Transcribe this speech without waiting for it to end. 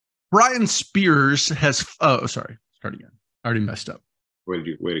Brian Spears has. Oh, sorry. Start again. I already messed up. Way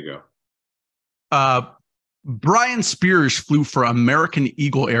to go. Brian Spears flew for American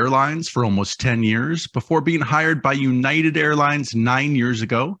Eagle Airlines for almost 10 years before being hired by United Airlines 9 years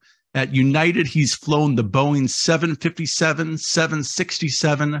ago. At United, he's flown the Boeing 757,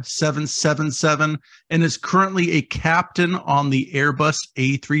 767, 777, and is currently a captain on the Airbus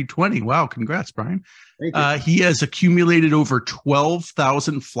A320. Wow, congrats, Brian. Thank you. He has accumulated over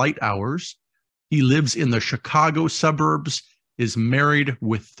 12,000 flight hours. He lives in the Chicago suburbs, is married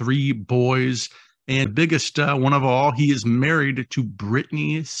with 3 boys, and biggest one of all, he is married to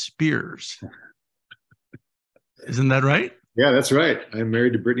Britney Spears. Isn't that right? Yeah, that's right. I'm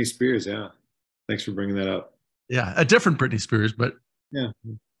married to Britney Spears. Yeah. Thanks for bringing that up. Yeah, a different Britney Spears, but yeah,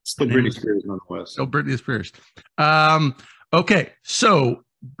 still Britney Spears nonetheless. Still Britney Spears. Okay, so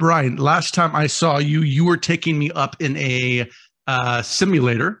Brian, last time I saw you, you were taking me up in a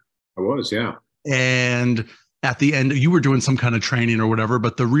simulator. I was, yeah. And at the end, you were doing some kind of training or whatever,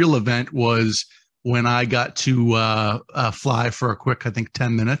 but the real event was when I got to fly for a quick, I think,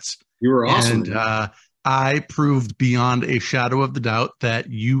 10 minutes. You were awesome. And I proved beyond a shadow of the doubt that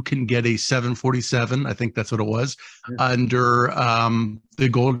you can get a 747, I think that's what it was, under the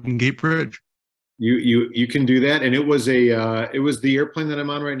Golden Gate Bridge. You can do that, and it was the airplane that I'm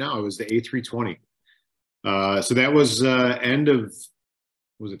on right now. It was the A320. So that was the end of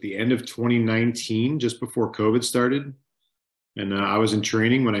 2019, just before COVID started, and I was in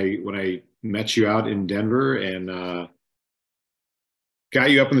training when I met you out in Denver and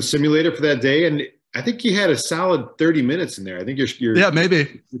got you up in the simulator for that day. And I think you had a solid 30 minutes in there. I think you're yeah,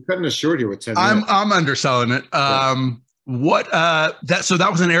 maybe you're cutting us short here with 10 minutes. I'm underselling it. So that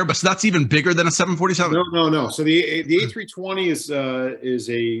was an Airbus. So that's even bigger than a 747. No. So the A320 is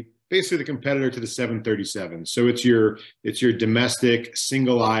basically the competitor to the 737. So it's your domestic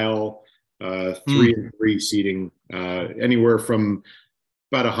single aisle 3 and 3 seating, anywhere from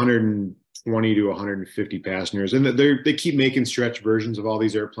about 120 to 150 passengers, and they keep making stretch versions of all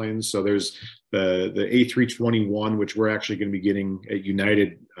these airplanes. So there's the A321, which we're actually going to be getting at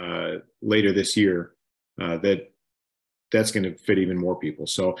United later this year. That's going to fit even more people.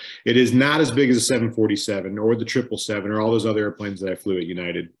 So it is not as big as a 747 or the 777 or all those other airplanes that I flew at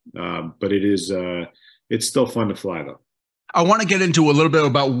United, but it's still fun to fly though. I want to get into a little bit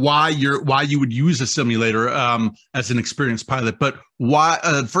about why you would use a simulator as an experienced pilot, but why?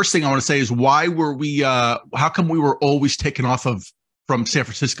 First thing I want to say is why were we? How come we were always taken off from San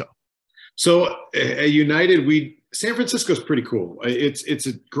Francisco? So at United, San Francisco is pretty cool. It's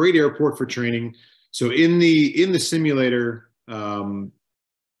a great airport for training. So in the simulator, there's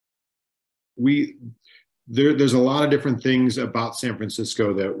a lot of different things about San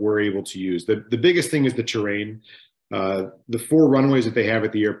Francisco that we're able to use. The biggest thing is the terrain. The 4 runways that they have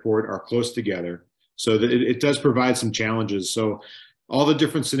at the airport are close together, so that it does provide some challenges. So all the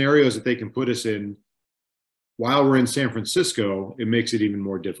different scenarios that they can put us in while we're in San Francisco, it makes it even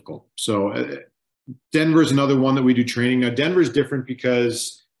more difficult. So Denver's another one that we do training. Now Denver's different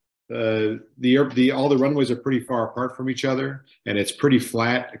because all the runways are pretty far apart from each other, and it's pretty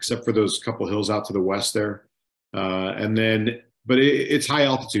flat except for those couple hills out to the west there. But it's high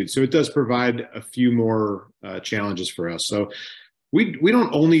altitude, so it does provide a few more challenges for us. So we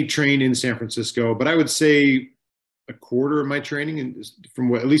don't only train in San Francisco, but I would say a quarter of my training, and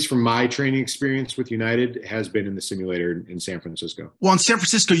at least from my training experience with United, has been in the simulator in San Francisco. Well, in San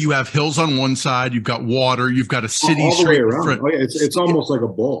Francisco, you have hills on one side, you've got water, you've got a city all the way around. Front. Oh, yeah, it's almost like a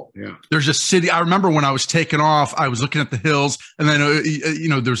bowl. Yeah, there's a city. I remember when I was taking off, I was looking at the hills, and then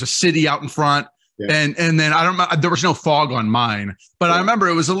there's a city out in front. Yeah. And then I don't know, there was no fog on mine, but I remember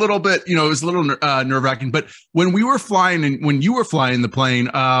it was a little bit, it was a little nerve wracking. But when we were flying and when you were flying the plane,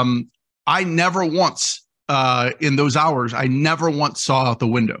 I never once in those hours, I never once saw out the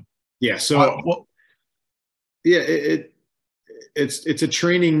window. Yeah. So, it's a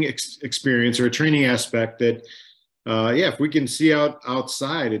training experience or a training aspect that, if we can see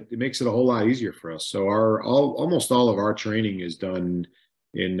outside, it makes it a whole lot easier for us. So almost all of our training is done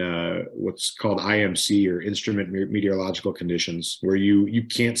in what's called IMC, or instrument meteorological conditions, where you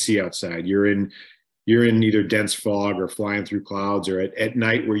can't see outside. You're in either dense fog or flying through clouds, or at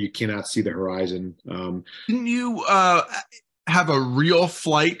night where you cannot see the horizon. Didn't you have a real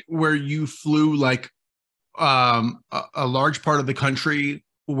flight where you flew like a large part of the country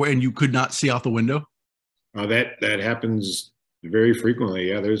when you could not see out the window? That happens very frequently.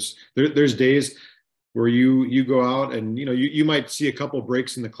 Yeah, there's days where you go out and you might see a couple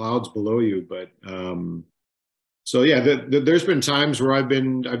breaks in the clouds below you, but so yeah, there's been times where I've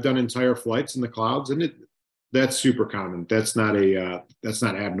done entire flights in the clouds, and That's super common. That's not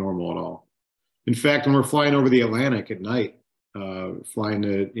abnormal at all. In fact, when we're flying over the Atlantic at night,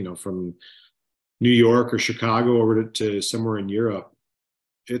 flying from New York or Chicago over to somewhere in Europe,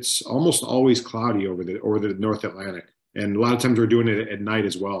 it's almost always cloudy over the North Atlantic, and a lot of times we're doing it at night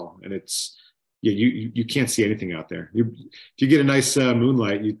as well. And it's you can't see anything out there. If you get a nice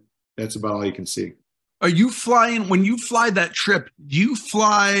moonlight, that's about all you can see. Are you flying when you fly that trip? Do you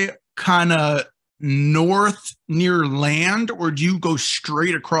fly kind of north near land, or do you go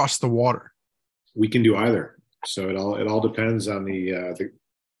straight across the water? We can do either. So it all depends on the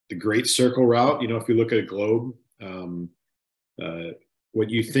Great Circle route. If you look at a globe, what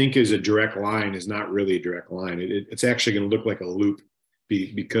you think is a direct line is not really a direct line. It's actually going to look like a loop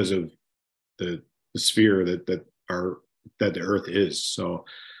because of the sphere that the Earth is. So,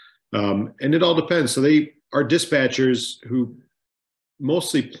 and it all depends. So our dispatchers who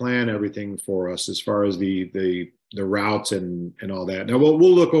mostly plan everything for us as far as the routes and all that. Now we'll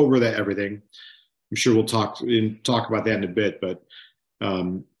look over that everything. I'm sure we'll talk about that in a bit, but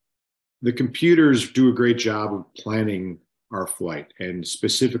the computers do a great job of planning our flight and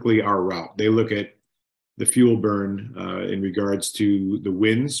specifically our route. They look at the fuel burn in regards to the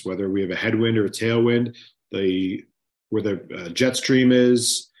winds, whether we have a headwind or a tailwind, where the jet stream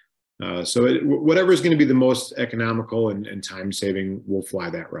is. So whatever is going to be the most economical and time saving, we'll fly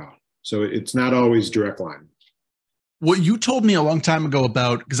that route. So it's not always direct line. What you told me a long time ago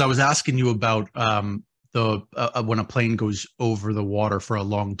about, because I was asking you about when a plane goes over the water for a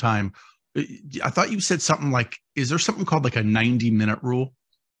long time, I thought you said something like, is there something called like a 90-minute rule?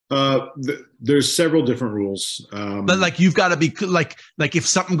 There's several different rules. But like you've got to be like if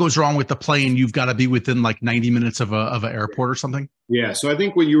something goes wrong with the plane, you've got to be within like 90 minutes of an airport or something. Yeah. So I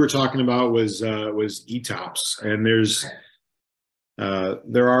think what you were talking about was ETOPS, and there's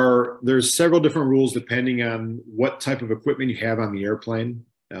several different rules depending on what type of equipment you have on the airplane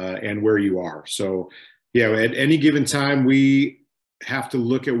and where you are. So yeah, at any given time, we have to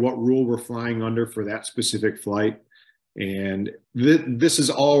look at what rule we're flying under for that specific flight. And this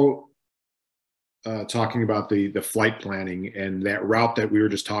is all talking about the flight planning and that route that we were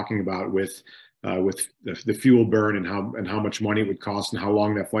just talking about with the fuel burn and how much money it would cost and how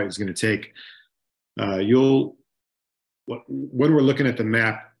long that flight is going to take. When we're looking at the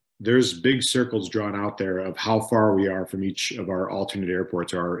map, there's big circles drawn out there of how far we are from each of our alternate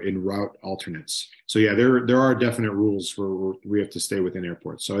airports, our en route alternates. So yeah, there are definite rules where we have to stay within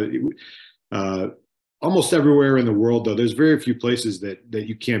airports. So almost everywhere in the world, though, there's very few places that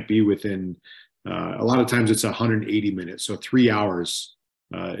you can't be within. A lot of times it's 180 minutes, so 3 hours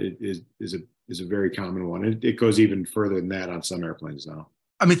is a very common one. It goes even further than that on some airplanes now.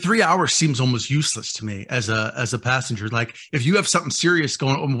 I mean, 3 hours seems almost useless to me as a passenger. Like, if you have something serious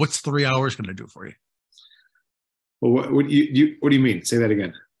going on, what's 3 hours going to do for you? Well, what do you mean? Say that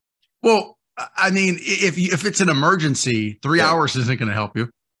again. Well, I mean, if it's an emergency, 3 hours isn't going to help you.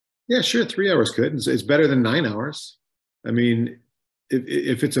 Yeah, sure. 3 hours could. It's better than 9 hours. I mean,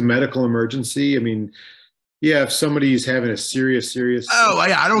 if it's a medical emergency, I mean, yeah, if somebody's having a serious. Oh,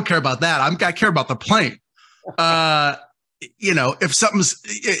 yeah, I don't care about that. I care about the plane.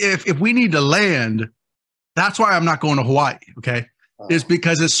 If we need to land, that's why I'm not going to Hawaii. Okay. Is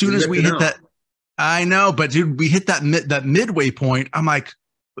because as soon as we hit that, I know, but dude, we hit that midway point. I'm like,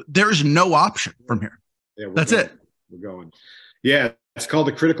 there's no option from here. Yeah, that's it. We're going. Yeah. It's called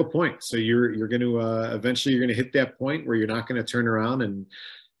the critical point. So you're going to eventually you're going to hit that point where you're not going to turn around and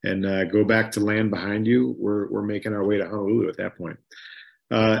go back to land behind you. We're making our way to Honolulu at that point.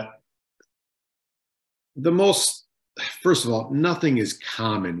 First of all, nothing is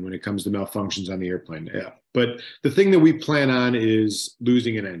common when it comes to malfunctions on the airplane. Yeah. But the thing that we plan on is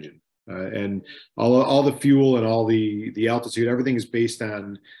losing an engine, and all the fuel and all the altitude. Everything is based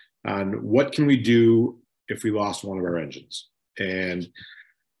on what can we do if we lost one of our engines. And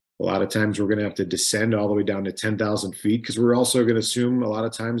a lot of times we're going to have to descend all the way down to 10,000 feet because we're also going to assume a lot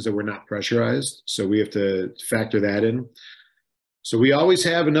of times that we're not pressurized. So we have to factor that in. So we always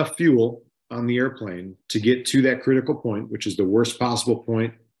have enough fuel on the airplane to get to that critical point, which is the worst possible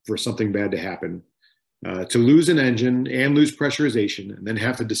point for something bad to happen, to lose an engine and lose pressurization, and then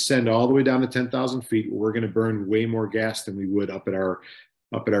have to descend all the way down to 10,000 feet. We're going to burn way more gas than we would up at our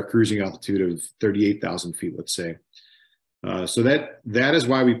cruising altitude of 38,000 feet, let's say. So that is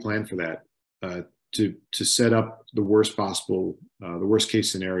why we plan for that, to set up the worst possible, the worst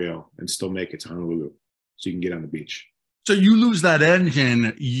case scenario and still make it to Honolulu so you can get on the beach. So you lose that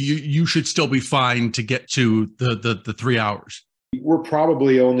engine, you should still be fine to get to the 3 hours. We're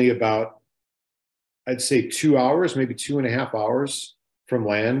probably only about, I'd say 2 hours, maybe 2.5 hours from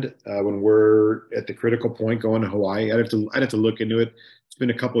land when we're at the critical point going to Hawaii. I'd have to look into it. It's been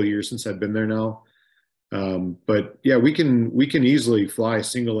a couple of years since I've been there now. But yeah, we can easily fly a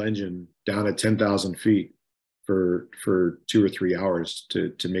single engine down at 10,000 feet for 2 or 3 hours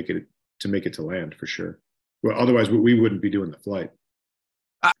to make it to land for sure. Well, otherwise we wouldn't be doing the flight.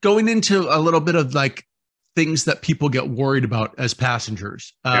 Going into a little bit of like things that people get worried about as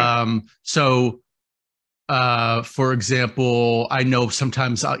passengers. Yeah. For example, I know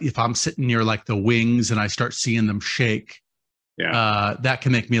sometimes if I'm sitting near like the wings and I start seeing them shake, that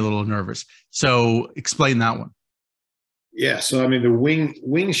can make me a little nervous. So explain that one. Yeah. So I mean, the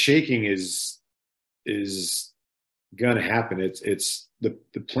wing shaking is going to happen. It's the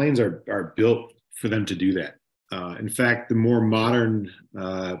planes are built for them to do that. In fact, the more modern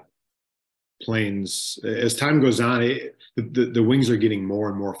planes, as time goes on, the wings are getting more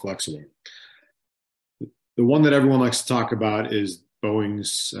and more flexible. The one that everyone likes to talk about is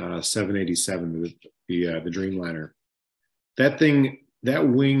Boeing's 787, the Dreamliner. That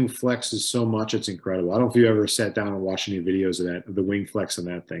wing flexes so much, it's incredible. I don't know if you ever sat down and watched any videos of the wing flex on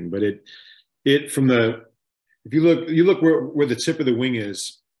that thing, but if you look where the tip of the wing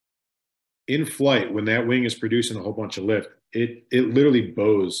is in flight, when that wing is producing a whole bunch of lift, it literally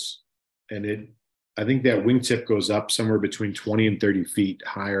bows, and I think that wingtip goes up somewhere between 20 and 30 feet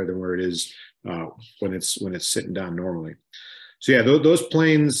higher than where it is when it's sitting down normally. So yeah, those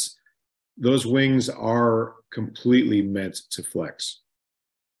planes, those wings are completely meant to flex.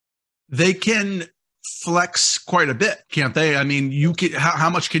 They can flex quite a bit, can't they? I mean, how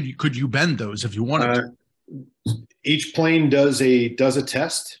much could you bend those if you wanted to? Each plane does a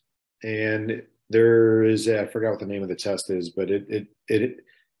test, and there is I forgot what the name of the test is, but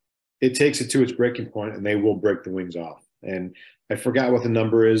it takes it to its breaking point, and they will break the wings off. And I forgot what the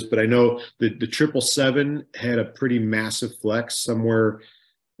number is, but I know the 777 had a pretty massive flex somewhere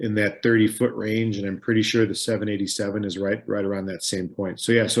in that 30-foot range, and I'm pretty sure the 787 is right around that same point.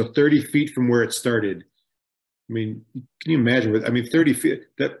 So yeah, so 30 feet from where it started. I mean, can you imagine? I mean, 30 feet.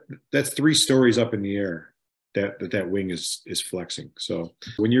 That's 3 stories up in the air. That wing is flexing. So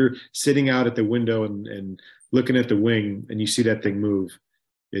when you're sitting out at the window and looking at the wing, and you see that thing move,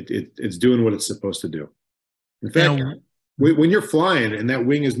 it's doing what it's supposed to do. In fact, when you're flying and that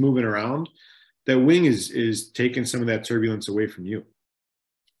wing is moving around, that wing is taking some of that turbulence away from you.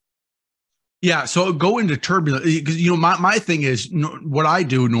 Yeah. So go into turbulence, because my thing is what I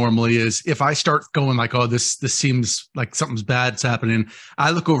do normally is if I start going like, oh, this seems like something's bad's happening,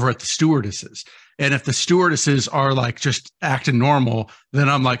 I look over at the stewardesses, and if the stewardesses are like just acting normal, then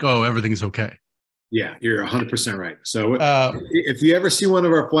I'm like, oh, everything's okay. Yeah, you're 100% right. So if you ever see one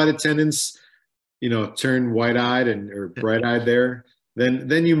of our flight attendants, turn wide-eyed or bright-eyed there,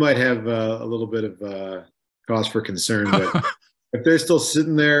 then you might have a little bit of cause for concern. But if they're still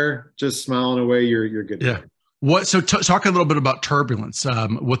sitting there just smiling away, you're good. Yeah. So talk a little bit about turbulence,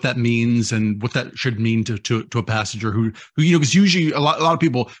 what that means and what that should mean to a passenger who because usually a lot of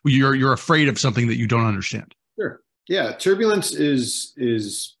people, you're afraid of something that you don't understand. Sure. Yeah. Turbulence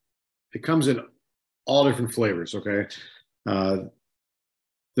it comes in all different flavors. Okay.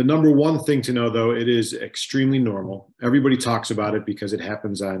 The number one thing to know, though, it is extremely normal. Everybody talks about it because it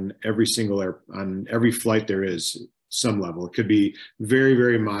happens on on every flight there is some level. It could be very,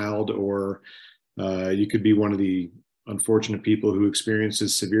 very mild, or you could be one of the unfortunate people who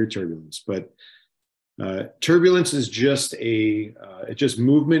experiences severe turbulence. But turbulence is just just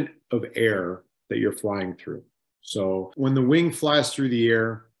movement of air that you're flying through. So when the wing flies through the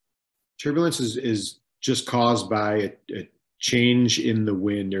air, turbulence is just caused by a change in the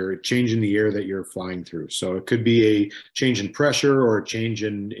wind or a change in the air that you're flying through. So it could be a change in pressure or a change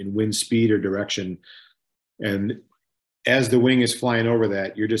in wind speed or direction. And as the wing is flying over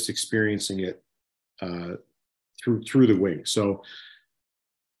that, you're just experiencing it through the wing. So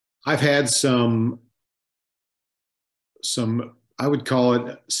I've had some I would call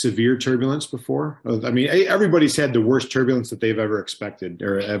it severe turbulence before. I mean, everybody's had the worst turbulence that they've ever expected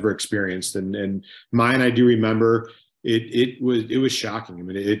or ever experienced. And mine, I do remember it was shocking. I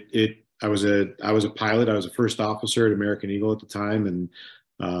mean, I was a pilot. I was a first officer at American Eagle at the time.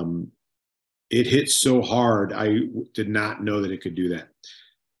 And it hit so hard. I did not know that it could do that.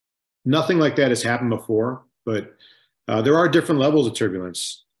 Nothing like that has happened before, but there are different levels of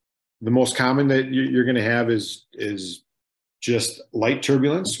turbulence. The most common that you're going to have is just light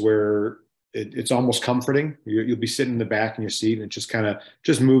turbulence, where it's almost comforting. You'll be sitting in the back in your seat and it's just kind of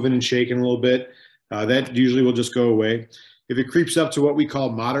just moving and shaking a little bit. That usually will just go away. If it creeps up to what we call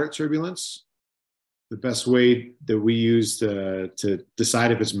moderate turbulence, the best way that we use to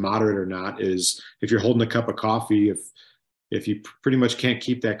decide if it's moderate or not is if you're holding a cup of coffee. if you pretty much can't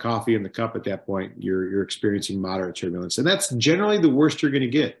keep that coffee in the cup at that point, you're experiencing moderate turbulence. And that's generally the worst you're going to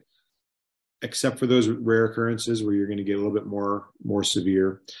get, except for those rare occurrences where you're going to get a little bit more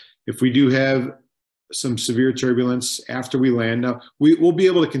severe. If we do have some severe turbulence after we land, now we'll be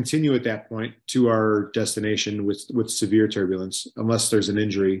able to continue at that point to our destination with severe turbulence, unless there's an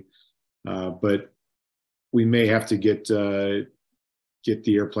injury. But we may have to get the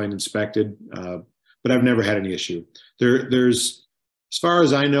airplane inspected. But I've never had any issue. There's, as far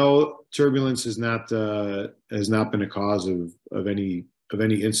as I know, turbulence has not been a cause of any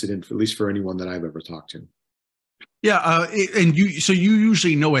incident, at least for anyone that I've ever talked to. Yeah, and you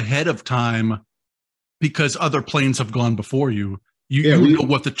usually know ahead of time because other planes have gone before you. You know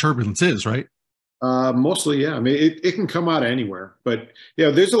what the turbulence is, right? Mostly, yeah. I mean, it can come out of anywhere, but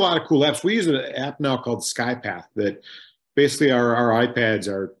yeah, there's a lot of cool apps. We use an app now called SkyPath that basically our iPads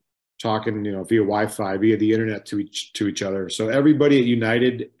are talking, via Wi-Fi, via the internet to each other. So everybody at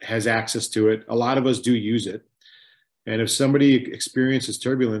United has access to it. A lot of us do use it. And if somebody experiences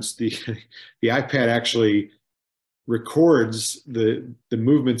turbulence, the iPad actually records the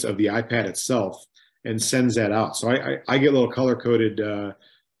movements of the iPad itself and sends that out. So I get little color-coded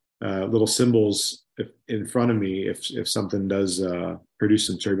little symbols in front of me if something does produce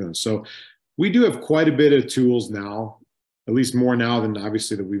some turbulence. So we do have quite a bit of tools now, at least more now than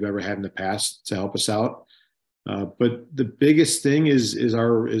obviously that we've ever had in the past to help us out. But the biggest thing is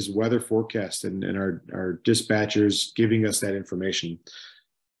weather forecast and our dispatchers giving us that information.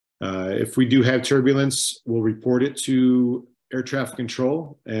 If we do have turbulence, we'll report it to air traffic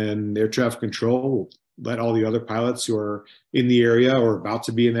control, and air traffic control will let all the other pilots who are in the area or about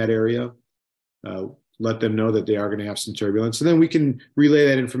to be in that area, let them know that they are going to have some turbulence. And then we can relay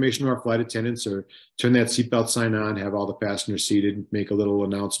that information to our flight attendants or turn that seatbelt sign on, have all the passengers seated, make a little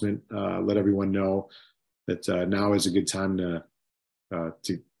announcement, let everyone know that now is a good time to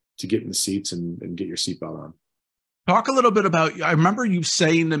get in the seats and get your seatbelt on. Talk a little bit about, I remember you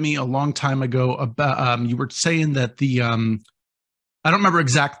saying to me a long time ago about, you were saying that I don't remember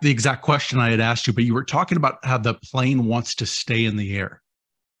the exact question I had asked you, but you were talking about how the plane wants to stay in the air.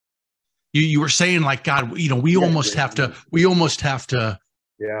 You were saying like, God, we almost have to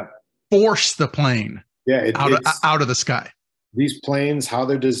force the plane out of the sky. These planes, how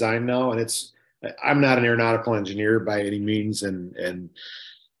they're designed now, and I'm not an aeronautical engineer by any means,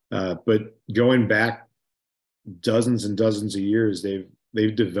 but going back dozens and dozens of years,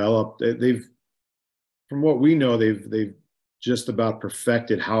 they've developed, from what we know, they've just about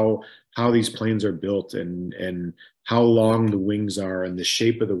perfected how these planes are built and how long the wings are and the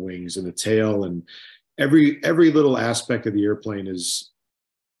shape of the wings and the tail, and every little aspect of the airplane has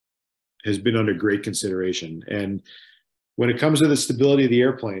been under great consideration. And when it comes to the stability of the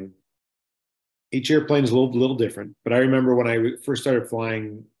airplane, each airplane is a little different. But I remember when I first started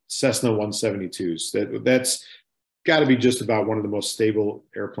flying Cessna 172s, that's got to be just about one of the most stable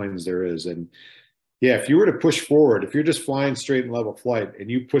airplanes there is. And yeah, if you were to push forward, if you're just flying straight and level flight and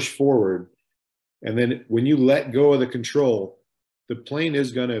you push forward, and then when you let go of the control, the plane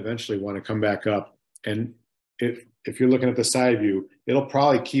is going to eventually want to come back up. And if you're looking at the side view, it'll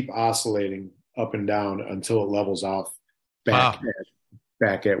probably keep oscillating up and down until it levels off back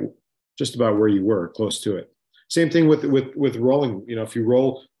at just about where you were, close to it. Same thing with rolling. If you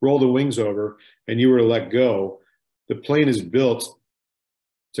roll the wings over and you were to let go, the plane is built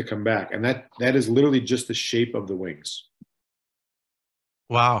to come back, and that is literally just the shape of the wings.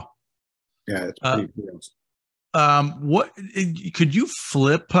 Wow. Yeah, it's pretty cool. What could you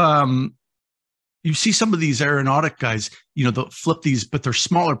flip? You see some of these aeronautic guys, they'll flip these, but they're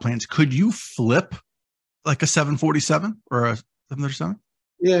smaller planes. Could you flip like a 747 or a 737?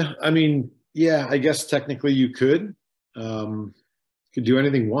 Yeah, I mean, yeah, I guess technically you could. Could do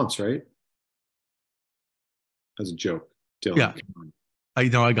anything once, right? As a joke, Dylan. Yeah, I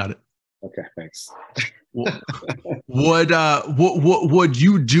know, I got it. Okay, thanks. Would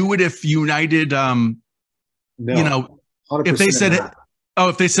you do it if United, no, if they said, not.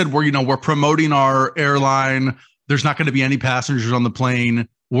 if they said we're promoting our airline, there's not going to be any passengers on the plane,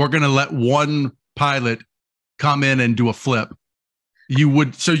 we're going to let one pilot come in and do a flip, you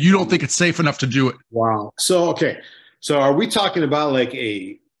would? So you don't think it's safe enough to do it? Wow. So okay, so are we talking about like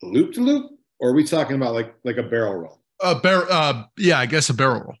a loop-to-loop, or are we talking about like a barrel roll? Yeah, I guess a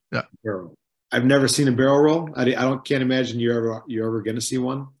barrel roll. Yeah, barrel. I've never seen a barrel roll. Can't imagine you're ever going to see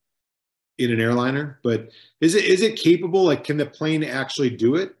one in an airliner. But is it capable? Like, can the plane actually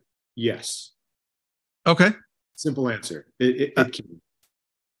do it? Yes. Okay. Simple answer. It can.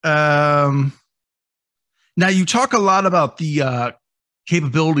 Now you talk a lot about the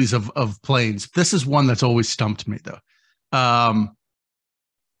capabilities of planes. This is one that's always stumped me though. Um,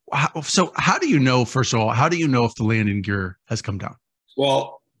 so how do you know, first of all, how do you know if the landing gear has come down?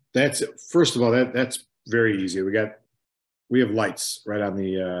 Well, that's first of all, that's very easy. We have lights right on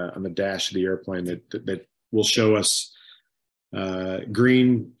the dash of the airplane that will show us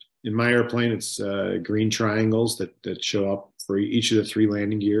green. In my airplane, it's green triangles that show up for each of the three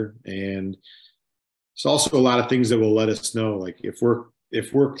landing gear, and it's also a lot of things that will let us know, like if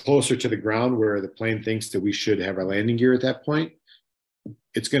we're closer to the ground where the plane thinks that we should have our landing gear at that point,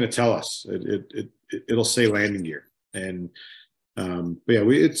 it's going to tell us. It'll say landing gear, and but yeah,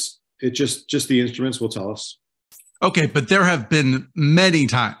 it just the instruments will tell us. Okay, but there have been many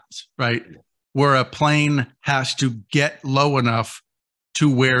times, right, where a plane has to get low enough to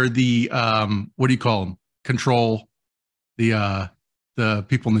where the what do you call them? Control the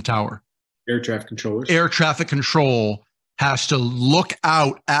people in the tower. Air traffic controllers. Air traffic control has to look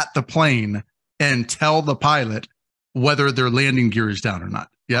out at the plane and tell the pilot whether their landing gear is down or not.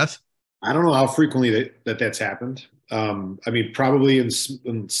 Yes? I don't know how frequently that's happened. I mean, probably in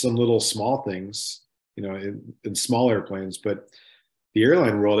some little small things, you know, in small airplanes, but the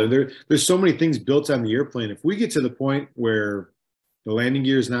airline world, and there's so many things built on the airplane. If we get to the point where the landing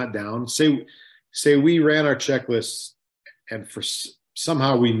gear is not down, say we ran our checklist and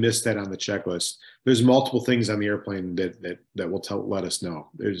somehow we missed that on the checklist, there's multiple things on the airplane that will let us know.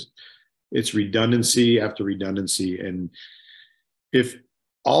 It's redundancy after redundancy, and if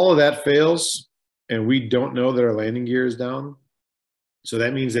all of that fails and we don't know that our landing gear is down, so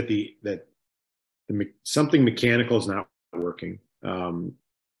that means that something mechanical is not working,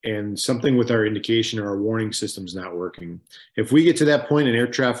 and something with our indication or our warning system is not working. If we get to that point and air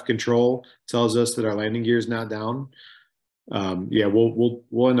traffic control tells us that our landing gear is not down, yeah,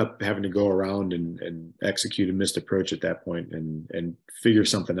 we'll end up having to go around and execute a missed approach at that point and figure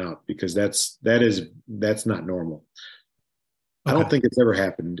something out, because that's not normal. Okay. I don't think it's ever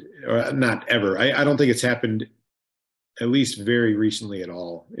happened, or not ever. I don't think it's happened, at least very recently at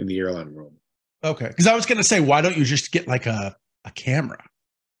all, in the airline world. Okay, because I was going to say, why don't you just get like a camera?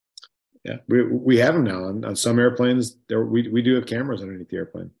 Yeah, we have them now on some airplanes. We do have cameras underneath the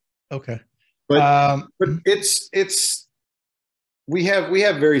airplane. Okay, but it's we have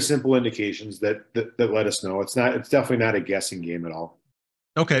very simple indications that let us know. It's definitely not a guessing game at all.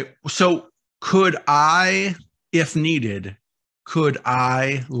 Okay, so could I, if needed,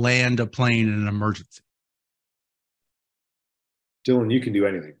 land a plane in an emergency? Dylan, you can do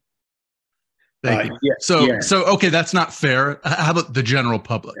anything. Thank you. Yeah, so okay, that's not fair. How about the general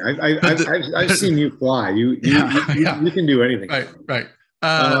public? I've seen you fly. You can do anything. Right.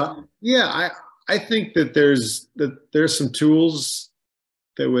 Yeah, I think that there's some tools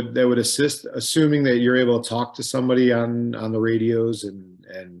that would assist, assuming that you're able to talk to somebody on the radios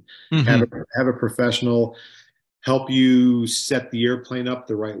and have a professional help you set the airplane up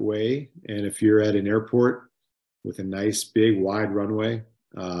the right way. And if you're at an airport with a nice big wide runway,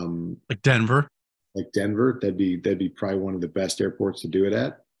 like Denver, that'd be probably one of the best airports to do it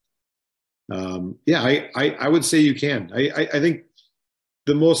at. Yeah, I would say you can. I think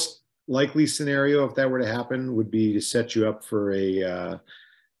the most likely scenario, if that were to happen, would be to set you up for an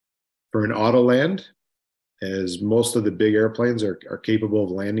auto land, as most of the big airplanes are capable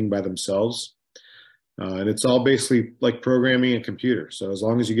of landing by themselves. And it's all basically like programming a computer. So as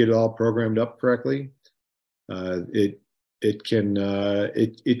long as you get it all programmed up correctly, it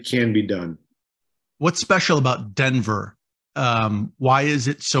can be done. What's special about Denver? Why is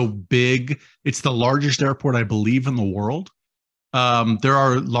it so big? It's the largest airport, I believe, in the world. There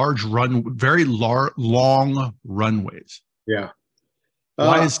are very long runways. Yeah.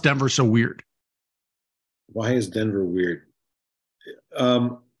 Why is Denver so weird? Why is Denver weird?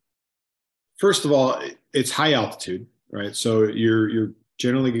 First of all, it's high altitude, right? So you're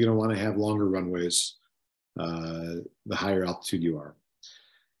generally going to want to have longer runways the higher altitude you are.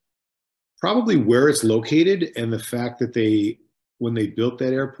 Probably where it's located, and the fact that when they built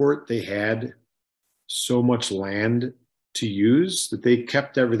that airport, they had so much land to use that they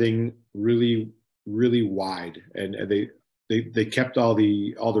kept everything really, really wide, and they kept all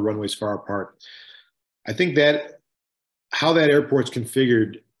the runways far apart. I think that how that airport's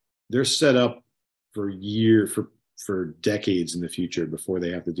configured, they're set up for decades in the future before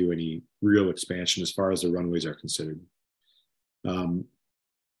they have to do any real expansion as far as the runways are considered.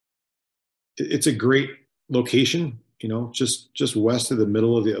 It's a great location, you know, just west of the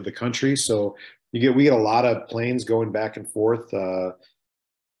middle of the country. So we get a lot of planes going back and forth.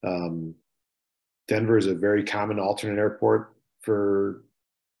 Denver is a very common alternate airport for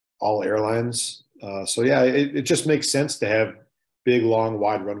all airlines. So yeah, it just makes sense to have big, long,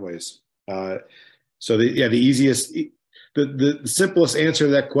 wide runways. So the the simplest answer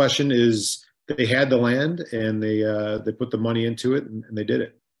to that question is they had the land and they put the money into it and they did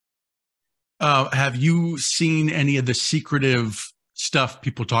it. Have you seen any of the secretive stuff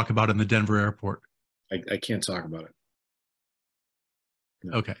people talk about in the Denver airport? I can't talk about it.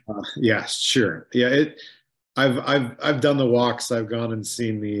 No. Okay. Yeah, sure. Yeah, I've done the walks. I've gone and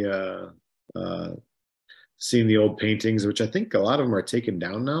seen the old paintings, which I think a lot of them are taken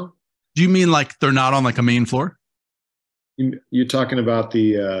down now. Do you mean like they're not on like a main floor? You're talking about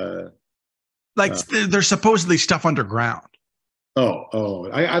the there's supposedly stuff underground. Oh,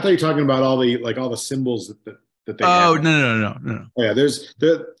 I thought you were talking about all the symbols that they have. Oh, no. Oh, yeah,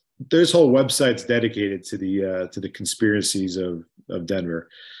 there's whole websites dedicated to the conspiracies of Denver.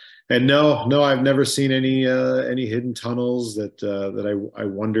 And no, I've never seen any hidden tunnels that I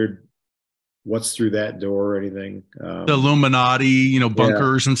wondered what's through that door or anything. The Illuminati,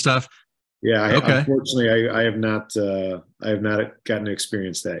 bunkers and stuff. Yeah. Okay. Unfortunately, I have not gotten to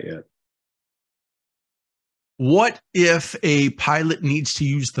experience that yet. What if a pilot needs to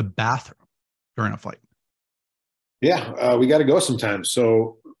use the bathroom during a flight? Yeah, we got to go sometime.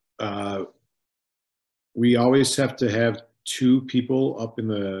 So we always have to have two people up in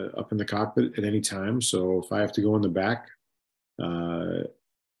the cockpit at any time. So if I have to go in the back,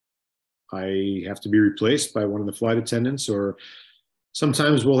 I have to be replaced by one of the flight attendants, or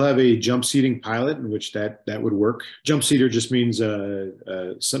sometimes we'll have a jump seating pilot, in which that would work. Jump seater just means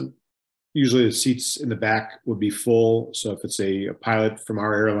usually the seats in the back would be full. So if it's a pilot from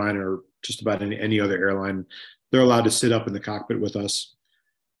our airline or just about any other airline, they're allowed to sit up in the cockpit with us.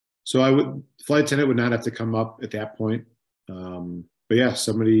 So flight attendant would not have to come up at that point. But yeah,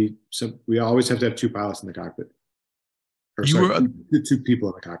 we always have to have two pilots in the cockpit. Or two people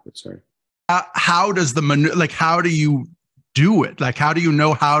in the cockpit, sorry. How does how do you do it? Like, how do you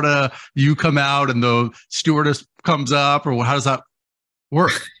know you come out and the stewardess comes up, or how does that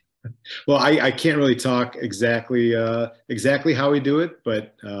work? Well, I can't really talk exactly how we do it,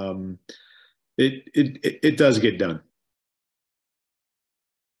 but it does get done.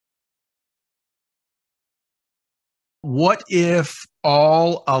 What if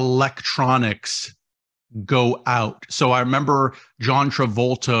all electronics go out? So I remember John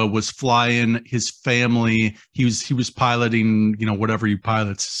Travolta was flying his family. He was piloting, whatever you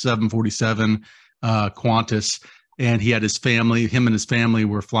pilot, 747 Qantas, and he had him and his family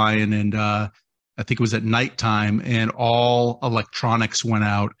were flying, and I think it was at nighttime, and all electronics went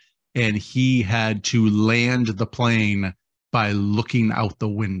out, and he had to land the plane by looking out the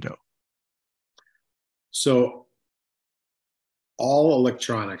window. So all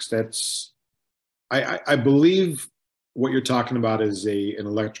electronics, I believe what you're talking about is an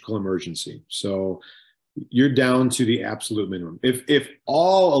electrical emergency. So you're down to the absolute minimum. If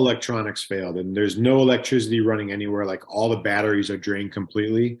all electronics failed and there's no electricity running anywhere, like all the batteries are drained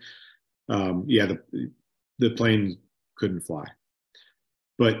completely, the plane couldn't fly.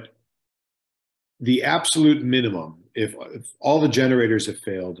 But the absolute minimum, if all the generators have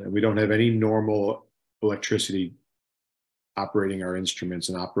failed and we don't have any normal electricity operating our instruments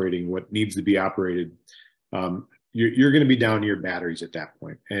and operating what needs to be operated, you're going to be down to your batteries at that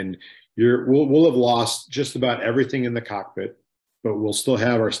point. And we'll have lost just about everything in the cockpit, but we'll still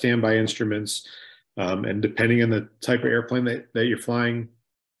have our standby instruments. And depending on the type of airplane that you're flying,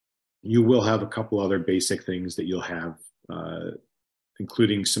 you will have a couple other basic things that you'll have,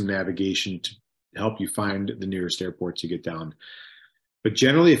 including some navigation to help you find the nearest airport to get down. But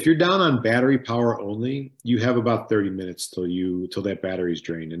generally, if you're down on battery power only, you have about 30 minutes till that battery's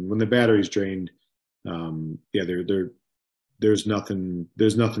drained. And when the battery's drained, there's nothing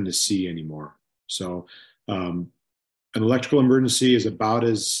to see anymore. So an electrical emergency is about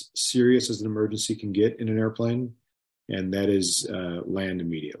as serious as an emergency can get in an airplane, and that is land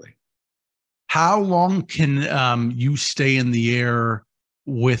immediately. How long can you stay in the air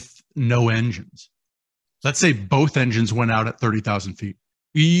with no engines? Let's say both engines went out at 30,000 feet.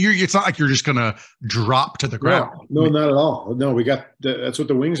 It's not like you're just going to drop to the ground. No, not at all. No, that's what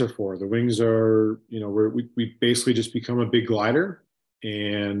the wings are for. The wings are, we basically just become a big glider,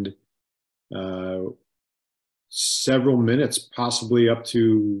 and several minutes, possibly up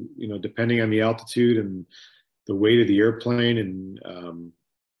to, depending on the altitude and the weight of the airplane. And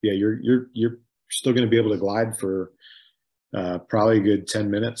you're still going to be able to glide for probably a good 10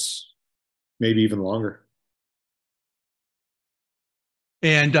 minutes, maybe even longer.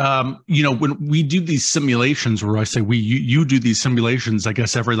 And, when we do these simulations, where I say you do these simulations, I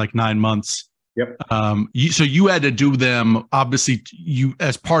guess every like 9 months. Yep. So you had to do them, obviously, you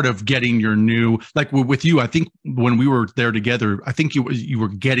as part of getting your new, like with you, I think when we were there together, I think you were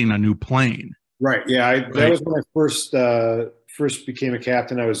getting a new plane. Right. Yeah. That was when I first became a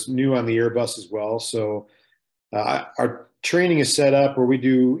captain. I was new on the Airbus as well. So our training is set up where we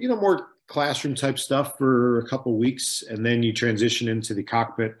do, more classroom type stuff for a couple of weeks, and then you transition into the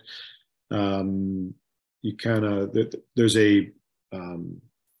cockpit. You kind of there's a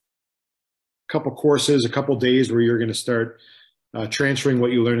couple courses, a couple days where you're going to start transferring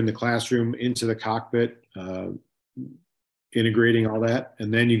what you learn in the classroom into the cockpit, integrating all that,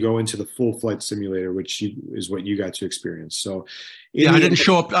 and then you go into the full flight simulator, which is what you got to experience. So, I didn't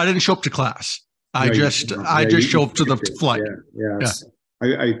show up. I didn't show up to class. I just show up to the flight. Yeah.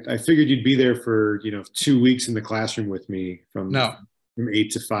 I figured you'd be there for 2 weeks in the classroom with me from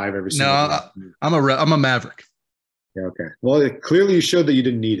 8 to 5 every single day. I'm a maverick. Yeah. Okay. Well, clearly you showed that you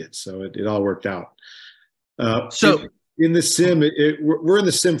didn't need it, so it all worked out. So in the sim, we're in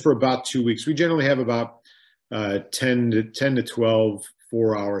the sim for about 2 weeks. We generally have about 10 to 12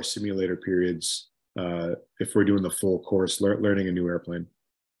 4-hour simulator periods if we're doing the full course, learning a new airplane.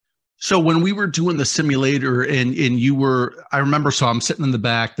 So when we were doing the simulator and you were, I remember, so I'm sitting in the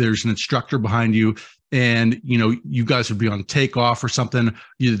back, there's an instructor behind you, and you guys would be on takeoff or something.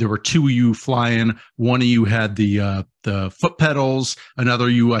 There were two of you flying. One of you had the foot pedals. I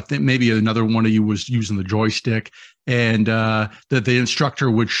think maybe another one of you was using the joystick. And the instructor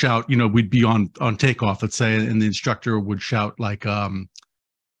would shout, we'd be on takeoff, let's say, and the instructor would shout like, I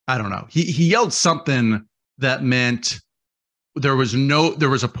don't know. He yelled something that meant there was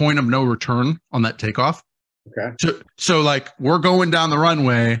a point of no return on that takeoff. Okay. So like we're going down the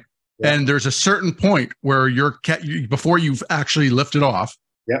runway, and there's a certain point where before you've actually lifted off.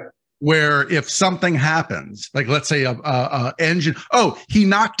 Yep. Where if something happens, like let's say a engine, he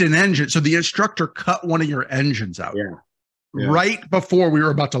knocked an engine, so the instructor cut one of your engines out. Yeah. Right before we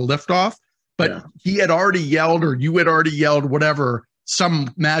were about to lift off, but he had already yelled, or you had already yelled, whatever,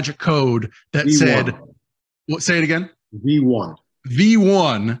 some magic code that V1 said, say it again. V1.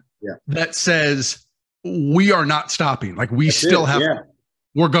 Yeah. That says we are not stopping. Like we still have. Yeah.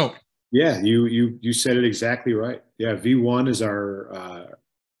 We're going. Yeah, you said it exactly right. Yeah, V1 is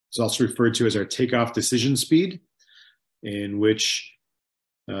it's also referred to as our takeoff decision speed, in which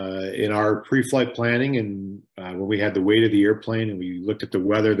in our pre-flight planning and when we had the weight of the airplane and we looked at the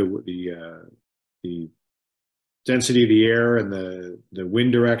weather, the density of the air and the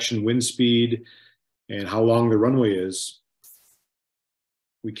wind direction, wind speed, and how long the runway is,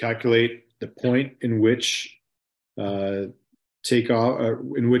 we calculate the point in which takeoff,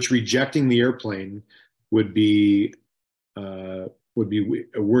 in which rejecting the airplane would be a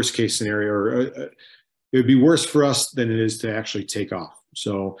worst case scenario, or it would be worse for us than it is to actually take off.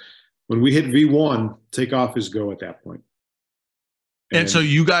 So when we hit V1, takeoff is go at that point. And so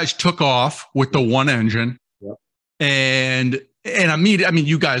you guys took off with the one engine. Yep. And immediately,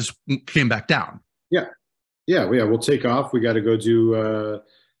 you guys came back down. Yeah. We'll take off. We got to go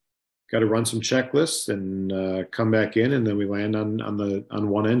got to run some checklists and come back in, and then we land on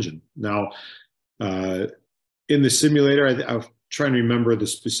one engine. Now, in the simulator, I'm trying to remember the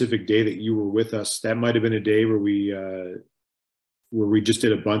specific day that you were with us. That might have been a day where we just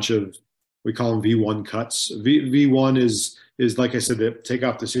did a bunch of, we call them V1 cuts. V1 is like I said, the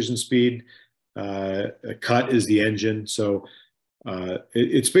takeoff decision speed. A cut is the engine. So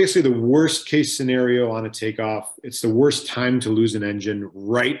it's basically the worst case scenario on a takeoff. It's the worst time to lose an engine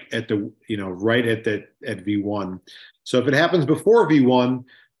right at V1. So if it happens before V1,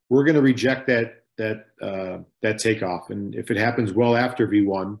 we're going to reject that takeoff. And if it happens well after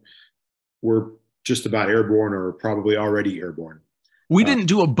V1, we're just about airborne or probably already airborne. We didn't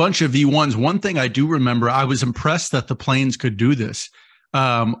do a bunch of V1s. One thing I do remember, I was impressed that the planes could do this.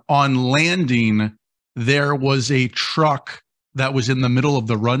 On landing, there was a truck that was in the middle of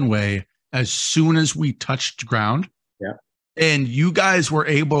the runway as soon as we touched ground. Yeah. And you guys were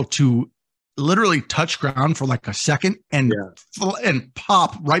able to literally touch ground for like a second and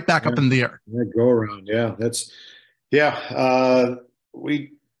pop right back up in the air. Yeah, go around. Yeah.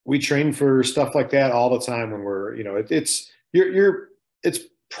 We train for stuff like that all the time when we're, it's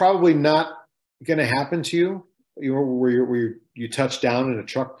probably not going to happen to you, where you touch down and a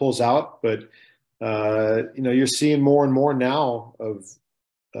truck pulls out, but you're seeing more and more now of,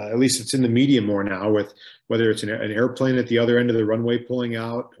 at least it's in the media more now, with whether it's an airplane at the other end of the runway pulling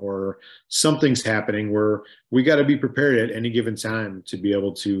out or something's happening, where we got to be prepared at any given time to be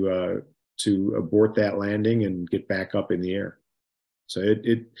able to abort that landing and get back up in the air. So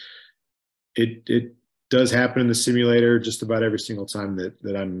it does happen in the simulator just about every single time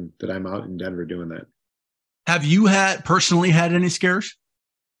that I'm out in Denver doing that. Have you personally had any scares?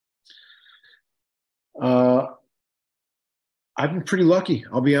 I've been pretty lucky.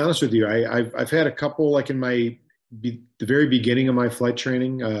 I'll be honest with you. I've had a couple, like in the very beginning of my flight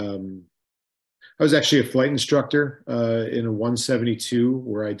training. I was actually a flight instructor in a 172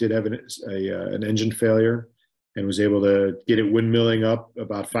 where I did have an engine failure and was able to get it windmilling up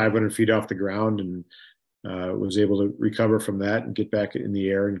about 500 feet off the ground, and was able to recover from that and get back in the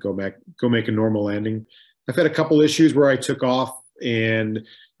air and go make a normal landing. I've had a couple issues where I took off, and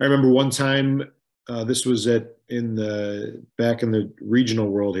I remember one time, this was back in the regional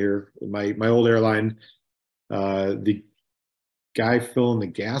world here, my old airline, the guy filling the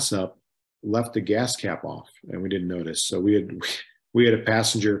gas up left the gas cap off, and we didn't notice. So we had a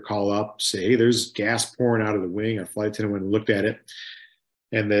passenger call up, say, "Hey, there's gas pouring out of the wing." Our flight attendant went and looked at it,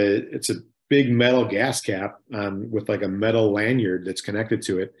 and it's a big metal gas cap with like a metal lanyard that's connected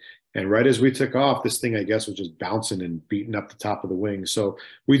to it. And right as we took off, this thing, I guess, was just bouncing and beating up the top of the wing. So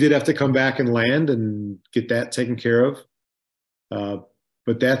we did have to come back and land and get that taken care of.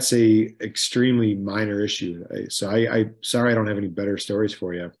 But that's a extremely minor issue. So sorry I don't have any better stories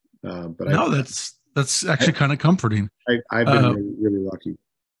for you. But no, that's actually kind of comforting. I've been really, really lucky.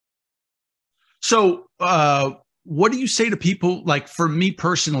 So, what do you say to people? Like, for me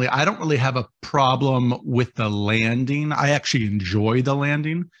personally, I don't really have a problem with the landing. I actually enjoy the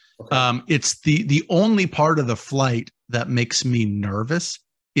landing. Okay. It's the only part of the flight that makes me nervous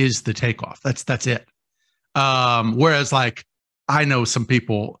is the takeoff. That's it. Whereas, like, I know some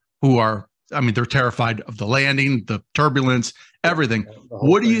people who are, I mean, they're terrified of the landing, the turbulence, everything.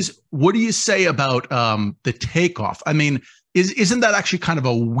 What do you say about the takeoff? I mean, isn't that actually kind of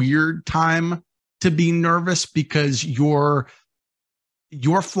a weird time to be nervous because you're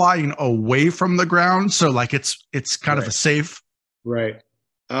flying away from the ground, so like it's kind of a safe. Right.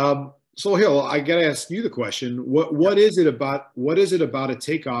 So Hill, I got to ask you the question: what is it about a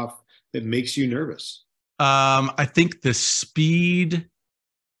takeoff that makes you nervous? I think the speed.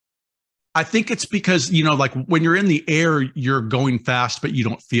 I think it's because, like when you're in the air, you're going fast, but you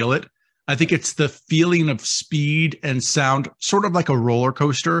don't feel it. I think it's the feeling of speed and sound, sort of like a roller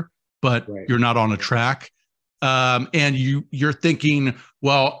coaster, but you're not on a track. And you're thinking,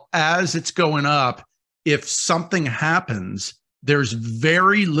 well, as it's going up, if something happens, there's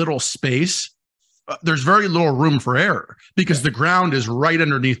very little space. There's very little room for error because the ground is right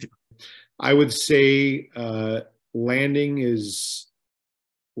underneath you. I would say landing is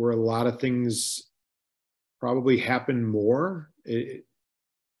where a lot of things probably happen more,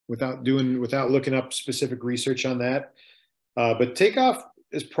 without looking up specific research on that. But takeoff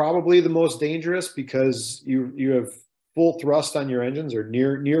is probably the most dangerous because you have full thrust on your engines, or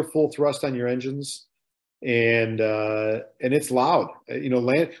near full thrust on your engines, and it's loud.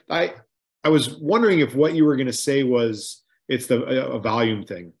 I was wondering if what you were going to say was it's a volume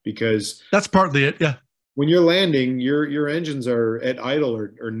thing, because that's partly it. Yeah. When you're landing, your engines are at idle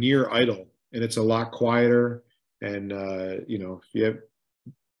or near idle, and it's a lot quieter. And if you have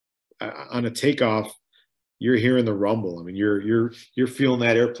on a takeoff, you're hearing the rumble. I mean, you're feeling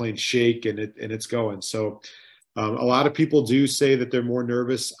that airplane shake, and it's going. So a lot of people do say that they're more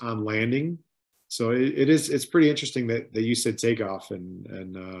nervous on landing. So it's pretty interesting that you said takeoff,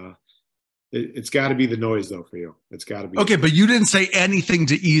 and it's got to be the noise, though, for you. It's got to be. Okay, but you didn't say anything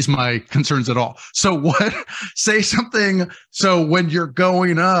to ease my concerns at all. So say something. So when you're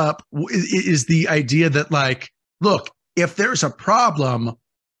going up, is the idea that, like, look, if there's a problem,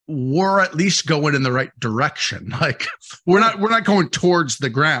 we're at least going in the right direction. Like, we're not going towards the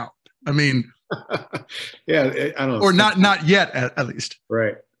ground. I mean, yeah, I don't know. Or not yet, at least.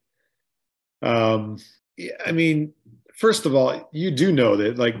 Right. Yeah, I mean, first of all, you do know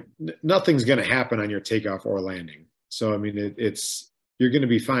that, like, nothing's going to happen on your takeoff or landing. So, I mean, you're going to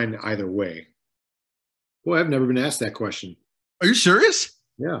be fine either way. Well, I've never been asked that question. Are you serious?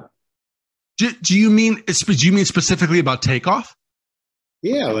 Yeah. Do you mean specifically about takeoff?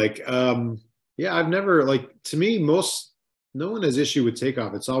 Yeah. Like, yeah, I've never, like, to me, no one has issue with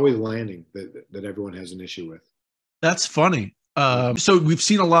takeoff. It's always landing that everyone has an issue with. That's funny. So we've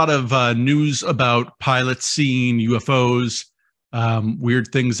seen a lot of news about pilots seeing UFOs, weird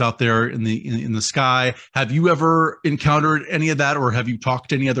things out there in the sky. Have you ever encountered any of that, or have you talked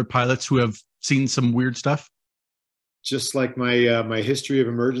to any other pilots who have seen some weird stuff? Just like my history of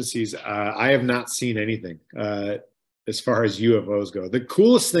emergencies, I have not seen anything as far as UFOs go. The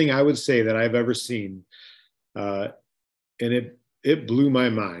coolest thing I would say that I've ever seen, and it blew my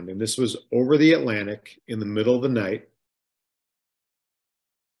mind, and this was over the Atlantic in the middle of the night.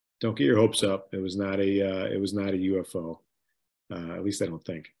 Don't get your hopes up. It was not a UFO. At least I don't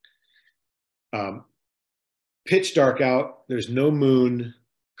think. Pitch dark out. There's no moon.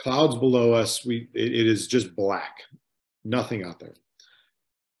 Clouds below us. It is just black. nothing out there.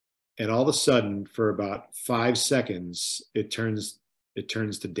 And all of a sudden, for about 5 seconds, it turns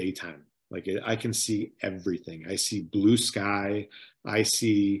to daytime. Like I can see everything. I see blue sky. I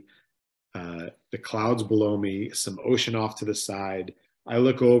see the clouds below me, some ocean off to the side. I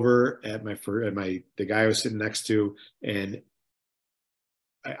look over at the guy I was sitting next to, and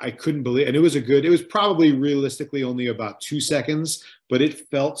I couldn't believe, and it was probably realistically only about 2 seconds, but it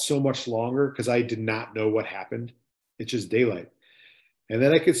felt so much longer because I did not know what happened. It's just daylight. And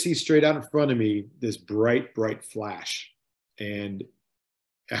then I could see straight out in front of me this bright, bright flash. And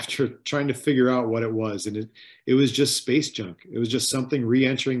after trying to figure out what it was, and it was just space junk. It was just something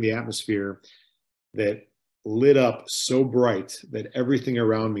re-entering the atmosphere that lit up so bright that everything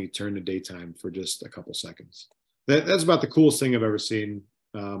around me turned to daytime for just a couple seconds. That's about the coolest thing I've ever seen.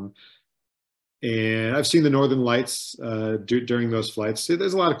 And I've seen the Northern Lights during those flights.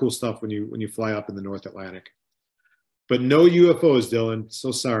 There's a lot of cool stuff when you fly up in the North Atlantic, but no UFOs, Dylan.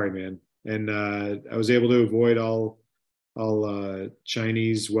 So sorry, man. And I was able to avoid all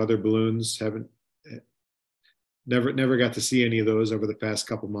Chinese weather balloons. Never got to see any of those over the past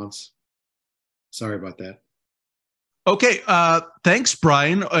couple months. Sorry about that. Okay. Thanks,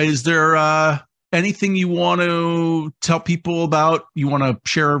 Brian. Is there anything you want to tell people about? You want to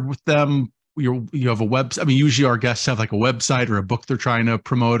share with them? You have a website. I mean, usually our guests have like a website or a book they're trying to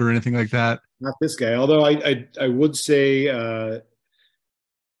promote or anything like that. Not this guy. Although I would say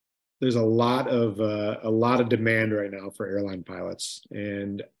there's a lot of demand right now for airline pilots.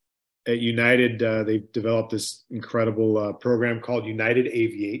 And at United, they've developed this incredible program called United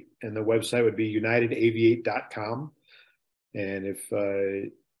Aviate, and the website would be unitedaviate.com. And if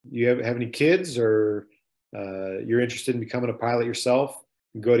you have any kids or you're interested in becoming a pilot yourself,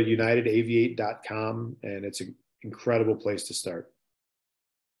 go to unitedaviate.com, and it's an incredible place to start.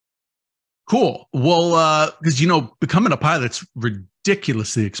 Cool. Well, because becoming a pilot's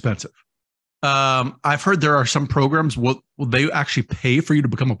ridiculously expensive. I've heard there are some programs. Will they actually pay for you to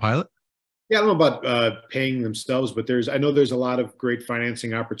become a pilot? Yeah, I don't know about paying themselves, but I know there's a lot of great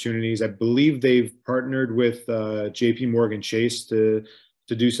financing opportunities. I believe they've partnered with JP Morgan Chase to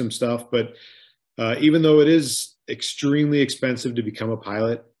do some stuff. But even though it is extremely expensive to become a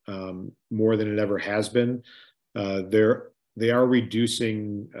pilot, more than it ever has been, they are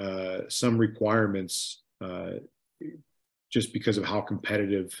reducing some requirements just because of how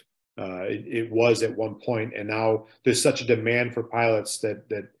competitive it was at one point. And now there's such a demand for pilots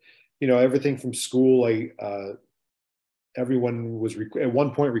that everything from school, everyone was at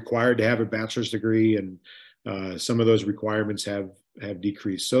one point required to have a bachelor's degree, and some of those requirements have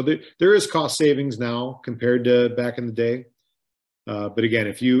decreased. So there is cost savings now compared to back in the day. But again,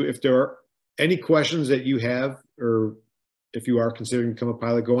 if there are any questions that you have, or if you are considering to become a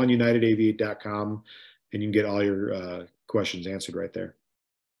pilot, go on unitedaviate.com and you can get all your questions answered right there.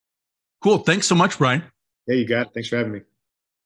 Cool. Thanks so much, Brian. Yeah, you got it. Thanks for having me.